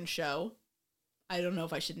certain show. I don't know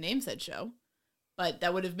if I should name said show, but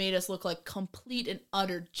that would have made us look like complete and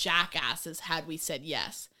utter jackasses had we said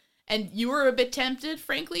yes. And you were a bit tempted,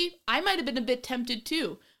 frankly. I might have been a bit tempted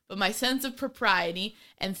too. But my sense of propriety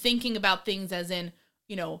and thinking about things as in,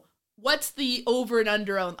 what's the over and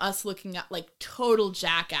under on us looking at total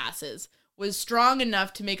jackasses was strong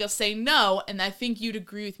enough to make us say no, and I think you'd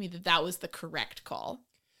agree with me that was the correct call.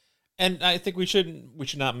 And I think we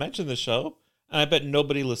should not mention the show, and I bet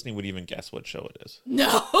nobody listening would even guess what show it is.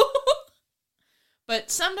 No. But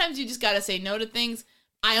sometimes you just gotta say no to things.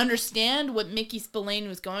 I understand what Mickey Spillane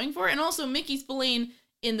was going for, and also Mickey Spillane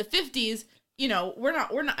in the 50s, we're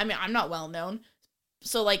not, I mean, I'm not well known,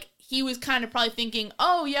 so he was kind of probably thinking,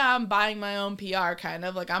 oh yeah, I'm buying my own PR, kind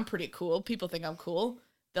of, I'm pretty cool, people think I'm cool.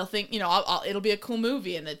 they'll think, it'll be a cool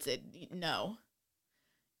movie, and no.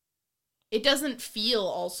 It doesn't feel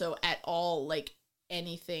also at all like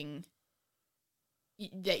anything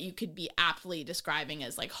that you could be aptly describing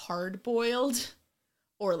as like hard-boiled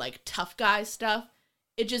or like tough guy stuff.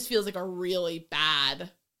 It just feels like a really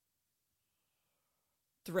bad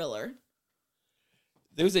thriller.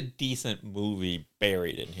 There's a decent movie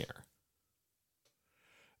buried in here,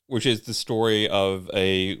 which is the story of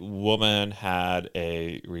a woman had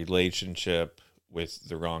a relationship with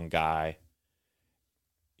the wrong guy.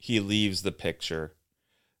 He leaves the picture.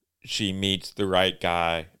 She meets the right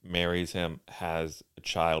guy, marries him, has a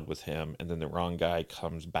child with him, and then the wrong guy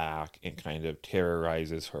comes back and kind of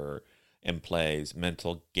terrorizes her and plays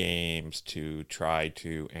mental games to try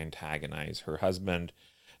to antagonize her husband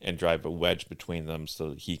and drive a wedge between them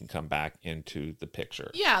so he can come back into the picture.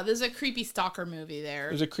 Yeah, there's a creepy stalker movie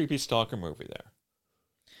there.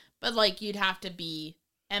 But like you'd have to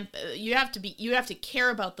care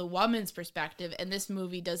about the woman's perspective, and this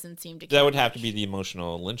movie doesn't seem to care. That would have to be the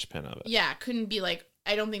emotional linchpin of it. Yeah, couldn't be like,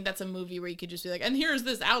 I don't think that's a movie where you could just be like, and here's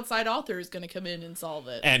this outside author who's going to come in and solve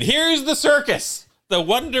it. And here's the circus. The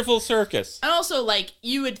wonderful circus. And also, like,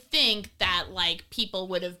 you would think that, like, people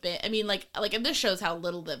would have been, I mean, like, and this shows how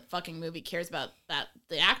little the fucking movie cares about that,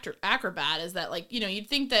 the acrobat, is that, like, you'd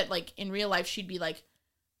think that, like, in real life, she'd be, like,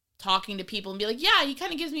 talking to people and be like, yeah, he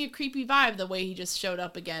kind of gives me a creepy vibe the way he just showed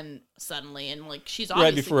up again suddenly, and, like, she's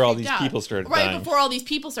obviously right before all these people started dying. Right before all these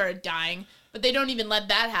people started dying, but they don't even let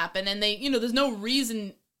that happen, and they, there's no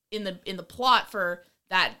reason in the plot for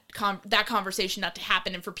that conversation not to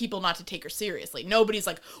happen and for people not to take her seriously. Nobody's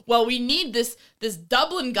like, well, we need this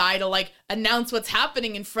Dublin guy to like announce what's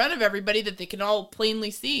happening in front of everybody that they can all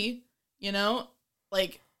plainly see,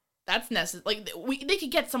 like that's necessary. Like they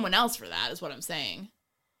could get someone else for that is what I'm saying.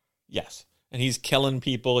 Yes. And he's killing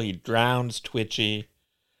people. He drowns Twitchy.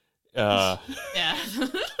 Yeah.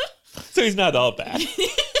 So he's not all bad.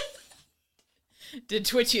 Did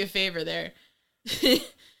Twitchy a favor there.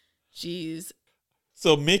 Jeez.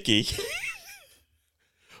 So Mickey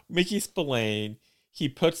Spillane, he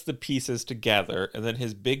puts the pieces together, and then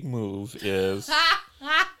his big move is,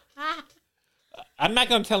 I'm not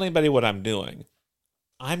going to tell anybody what I'm doing.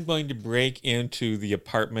 I'm going to break into the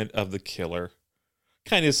apartment of the killer,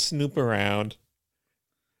 kind of snoop around,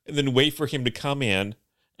 and then wait for him to come in,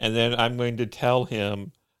 and then I'm going to tell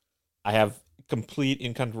him I have complete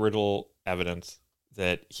incontrovertible evidence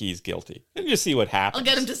that he's guilty. And just see what happens. I'll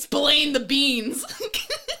get him to Spillane the beans.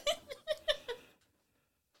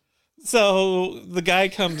 So the guy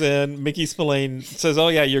comes in, Mickey Spillane says, oh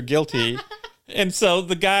yeah, you're guilty. And so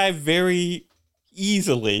the guy very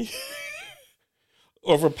easily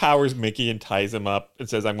overpowers Mickey and ties him up and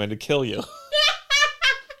says, I'm going to kill you.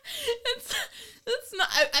 That's not,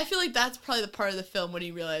 I feel like that's probably the part of the film when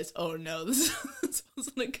he realized, oh no, this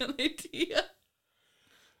wasn't a good idea.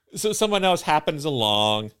 So someone else happens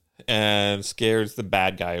along and scares the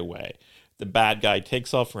bad guy away. The bad guy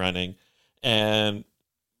takes off running, and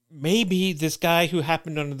maybe this guy who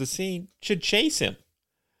happened under the scene should chase him.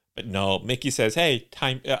 But no, Mickey says, hey,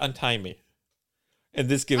 untie me. And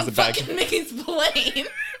this gives the bad guy... Mickey Spillane.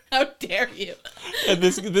 How dare you? And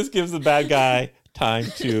this gives the bad guy time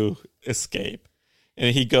to escape.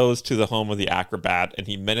 And he goes to the home of the acrobat, and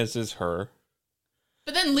he menaces her.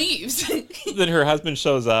 But then leaves. Then her husband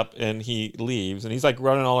shows up and he leaves, and he's like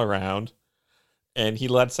running all around, and he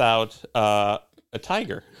lets out a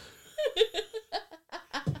tiger.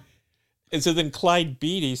 And so then Clyde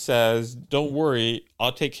Beatty says, don't worry,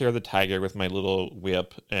 I'll take care of the tiger with my little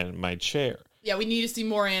whip and my chair. Yeah, we need to see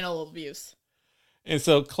more animal abuse. And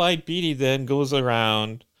so Clyde Beatty then goes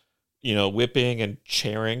around, whipping and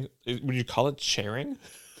chairing. Would you call it chairing?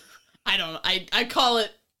 I don't know. I call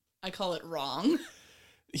it wrong.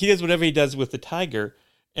 He does whatever he does with the tiger,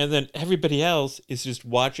 and then everybody else is just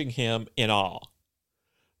watching him in awe.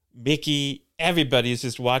 Mickey, everybody is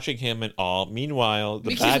just watching him in awe. Meanwhile,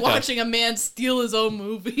 the Mickey's bad guy... watching a man steal his own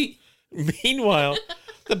movie. Meanwhile,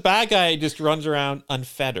 the bad guy just runs around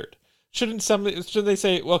unfettered. Should they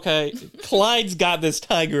say, okay, Clyde's got this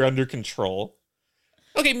tiger under control?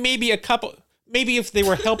 Okay, maybe if they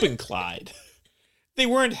were helping Clyde. They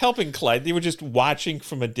weren't helping Clyde. They were just watching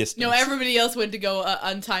from a distance. No, everybody else went to go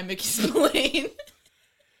untie Mickey Spillane.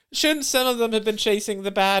 Shouldn't some of them have been chasing the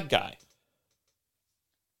bad guy?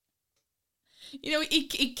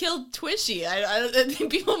 He killed Twishy. I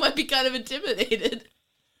think people might be kind of intimidated.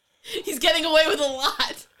 He's getting away with a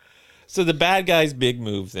lot. So the bad guy's big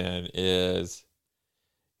move then is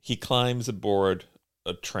he climbs aboard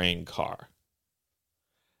a train car.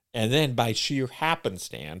 And then by sheer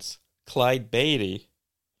happenstance, Clyde Beatty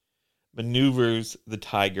maneuvers the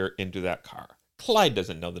tiger into that car. Clyde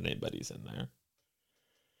doesn't know that anybody's in there.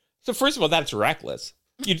 So first of all, that's reckless.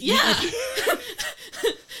 That's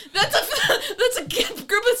a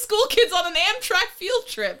group of school kids on an Amtrak field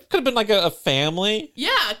trip. Could have been like a family.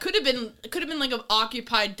 Yeah, it could have been like an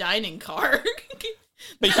occupied dining car.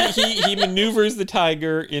 But he maneuvers the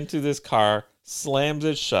tiger into this car, slams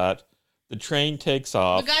it shut. The train takes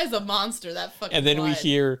off. The guy's a monster. That fucking. And then we Clyde.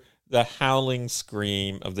 hear the howling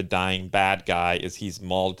scream of the dying bad guy as he's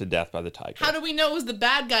mauled to death by the tiger. How do we know it was the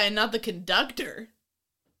bad guy and not the conductor?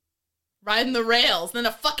 Riding the rails. Then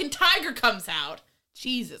a fucking tiger comes out.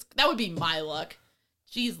 Jesus. That would be my luck.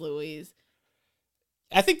 Jeez Louise.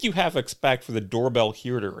 I think you have to expect for the doorbell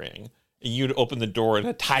here to ring, and you'd open the door and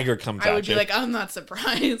a tiger comes out. I would be like, I'm not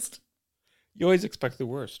surprised. You always expect the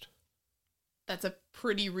worst. That's a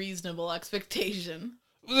pretty reasonable expectation.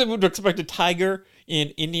 I would expect a tiger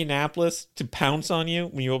in Indianapolis to pounce on you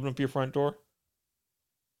when you open up your front door.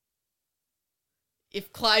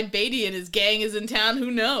 If Clyde Beatty and his gang is in town,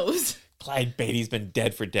 who knows? Clyde Beatty's been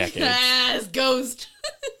dead for decades. His ghost.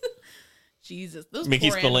 Jesus. Those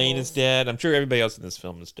Mickey poor Spillane animals. is dead. I'm sure everybody else in this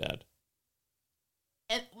film is dead.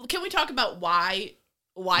 And can we talk about why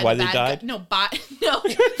Why the they bad died? Guy,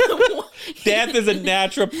 no. Death is a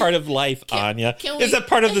natural part of life, Anya. It's a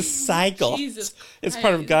part of the cycle. Jesus It's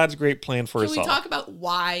part of Christ. God's great plan for us Can we all. talk about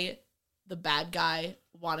why the bad guy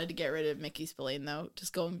wanted to get rid of Mickey Spillane, though?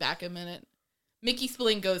 Just going back a minute. Mickey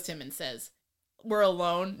Spillane goes to him and says, we're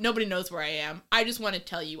alone. Nobody knows where I am. I just want to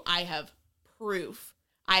tell you I have proof.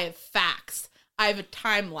 I have facts. I have a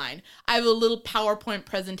timeline. I have a little PowerPoint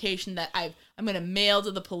presentation that I'm going to mail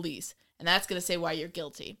to the police. And that's going to say why you're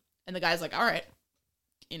guilty. And the guy's like, all right,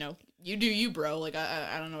 you do you, bro. Like,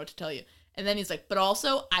 I don't know what to tell you. And then he's like, but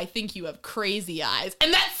also, I think you have crazy eyes.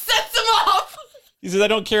 And that sets him off. He says, I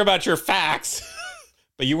don't care about your facts,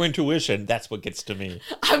 but your intuition, that's what gets to me.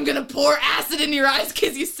 I'm going to pour acid in your eyes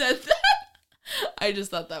because you said that. I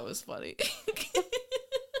just thought that was funny.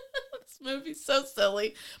 This movie's so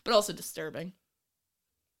silly, but also disturbing.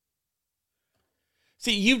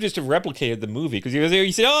 See, you've just replicated the movie because you were there.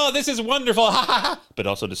 You said, oh, this is wonderful, ha ha ha, but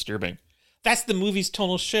also disturbing. That's the movie's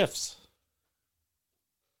tonal shifts.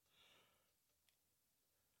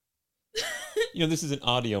 This is an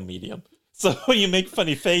audio medium. So when you make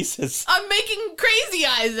funny faces. I'm making crazy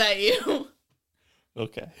eyes at you.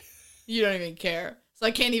 Okay. You don't even care. So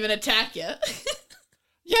I can't even attack you.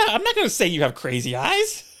 Yeah, I'm not going to say you have crazy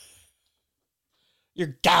eyes.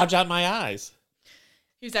 You're gouge out my eyes.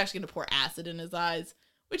 He was actually going to pour acid in his eyes.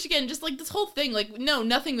 Which, again, just like this whole thing, like, no,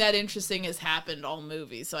 nothing that interesting has happened all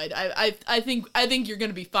movie. So I think you're going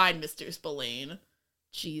to be fine, Mr. Spillane.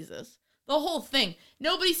 Jesus. The whole thing.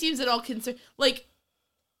 Nobody seems at all concerned. Like,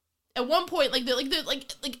 at one point, like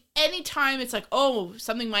any time it's like, oh,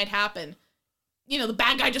 something might happen. The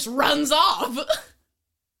bad guy just runs off.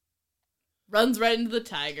 Runs right into the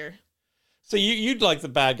tiger. So you'd like the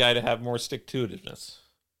bad guy to have more stick-to-itiveness.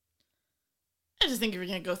 I just think if you're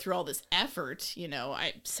going to go through all this effort,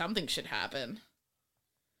 something should happen.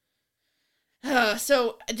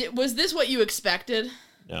 So, was this what you expected?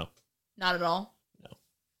 No. Not at all? No.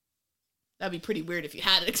 That'd be pretty weird if you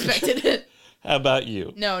hadn't expected it. How about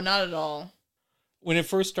you? No, not at all. When it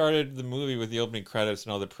first started, the movie with the opening credits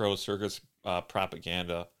and all the pro-circus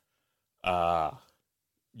propaganda,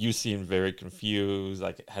 you seemed very confused.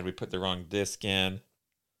 Like, had we put the wrong disc in?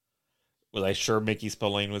 Was I sure Mickey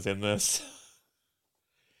Spillane was in this?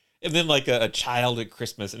 And then, like a child at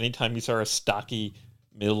Christmas, anytime you saw a stocky,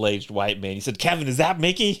 middle-aged white man, he said, Kevin, is that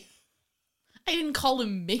Mickey? I didn't call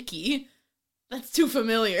him Mickey. That's too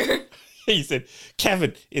familiar. He said,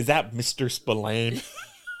 Kevin, is that Mr. Spillane?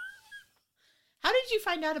 How did you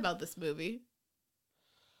find out about this movie?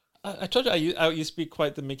 I told you, I used to be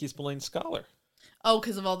quite the Mickey Spillane scholar. Oh,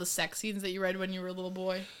 because of all the sex scenes that you read when you were a little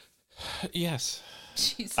boy? Yes.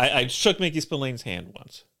 Jesus. I shook Mickey Spillane's hand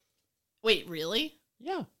once. Wait, really?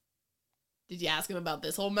 Yeah. Did you ask him about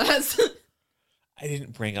this whole mess? I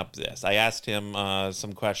didn't bring up this. I asked him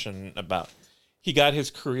some question about... He got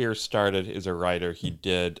his career started as a writer. He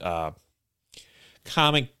did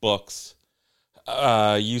comic books.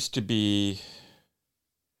 Used to be...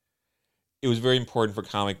 It was very important for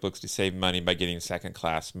comic books to save money by getting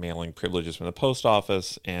second-class mailing privileges from the post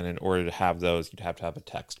office, and in order to have those, you'd have to have a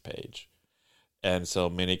text page. And so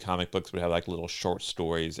many comic books would have like little short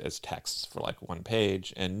stories as texts for like one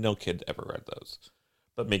page, and no kid ever read those.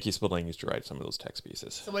 But Mickey Spillane used to write some of those text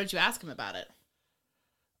pieces. So what did you ask him about it?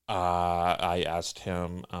 I asked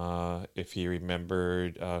him if he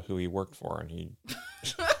remembered who he worked for, and he...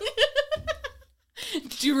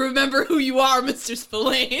 Do you remember who you are, Mr.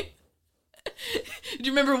 Spillane? Do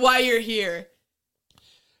you remember why you're here?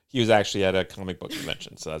 He was actually at a comic book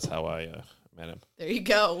convention, so that's how I met him. There you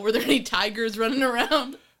go. Were there any tigers running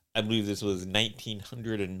around? I believe this was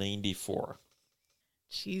 1994.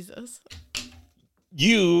 Jesus.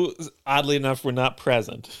 You, oddly enough, were not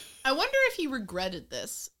present. I wonder if he regretted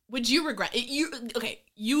this. Would you regret it?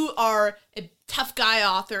 You are a tough guy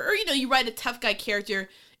author, or you write a tough guy character.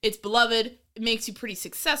 It's beloved. It makes you pretty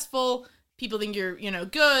successful. People think you're,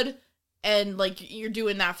 good, and like you're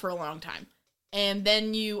doing that for a long time. And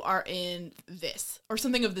then you are in this or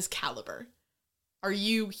something of this caliber. Are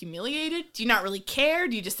you humiliated? Do you not really care?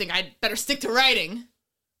 Do you just think I'd better stick to writing?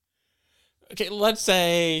 Okay, let's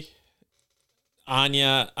say,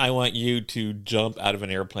 Anya, I want you to jump out of an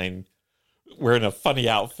airplane wearing a funny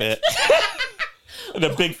outfit and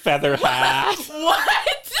a big feather hat. What?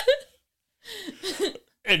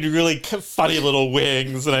 And really funny little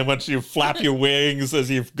wings, and I want you to flap your wings as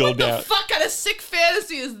you go down. What the fuck kind of sick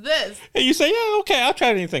fantasy is this? And you say, yeah, okay, I'll try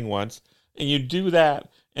anything once. And you do that,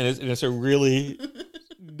 and it's a really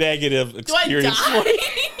negative experience. Do I die?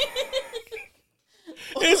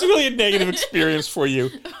 It's really a negative experience for you,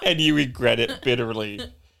 and you regret it bitterly.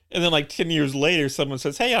 And then like 10 years later, someone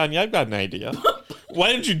says, hey, Anya, I've got an idea.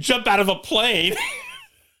 Why didn't you jump out of a plane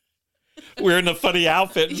wearing a funny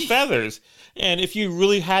outfit and feathers? And if you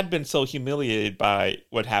really had been so humiliated by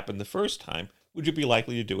what happened the first time, would you be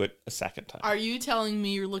likely to do it a second time? Are you telling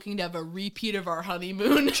me you're looking to have a repeat of our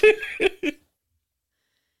honeymoon?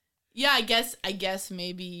 Yeah, I guess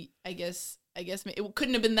maybe it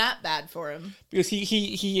couldn't have been that bad for him. Because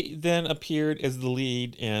he then appeared as the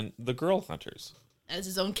lead in The Girl Hunters. As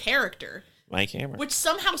his own character. Mike Hammer. Which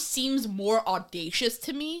somehow seems more audacious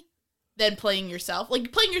to me than playing yourself.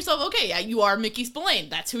 Like, playing yourself, okay, yeah, you are Mickey Spillane.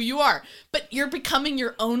 That's who you are. But you're becoming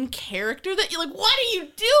your own character that you're like, what are you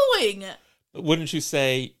doing? But wouldn't you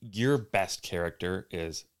say your best character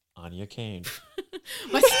is Anya Kane?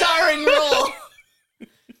 My starring role.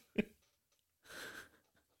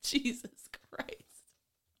 Jesus Christ.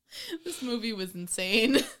 This movie was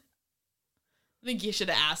insane. I think you should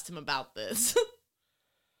have asked him about this.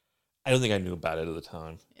 I don't think I knew about it at the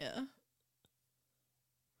time. Yeah.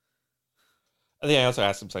 I think I also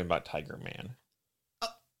asked him something about Tiger Man. Oh.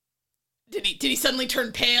 Did he suddenly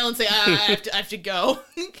turn pale and say, I have to go?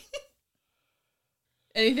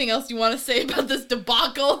 Anything else you want to say about this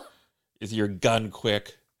debacle? Is your gun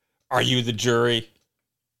quick? Are you the jury?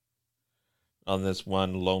 On this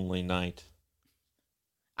one lonely night.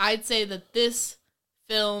 I'd say that this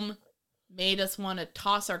film made us want to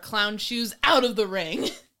toss our clown shoes out of the ring.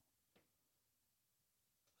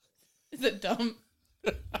 Is it dumb?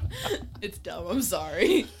 It's dumb, I'm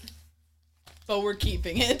sorry. But we're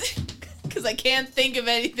keeping it. Because I can't think of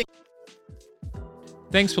anything.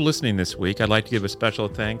 Thanks for listening this week. I'd like to give a special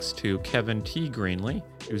thanks to Kevin T. Greenlee,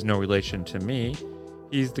 who's no relation to me.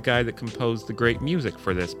 He's the guy that composed the great music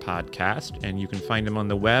for this podcast, and you can find him on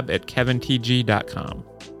the web at kevintg.com.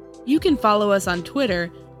 You can follow us on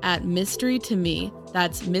Twitter at Mystery to Me.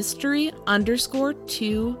 That's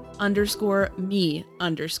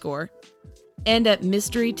mystery_to_me_. And at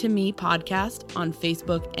Mystery to Me Podcast on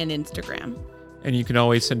Facebook and Instagram. And you can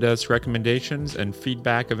always send us recommendations and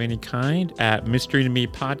feedback of any kind at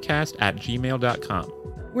mysterytomepodcast@gmail.com.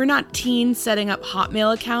 We're not teens setting up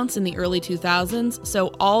Hotmail accounts in the early 2000s,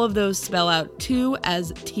 so all of those spell out 2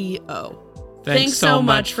 as T-O. Thanks so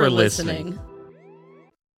much for listening.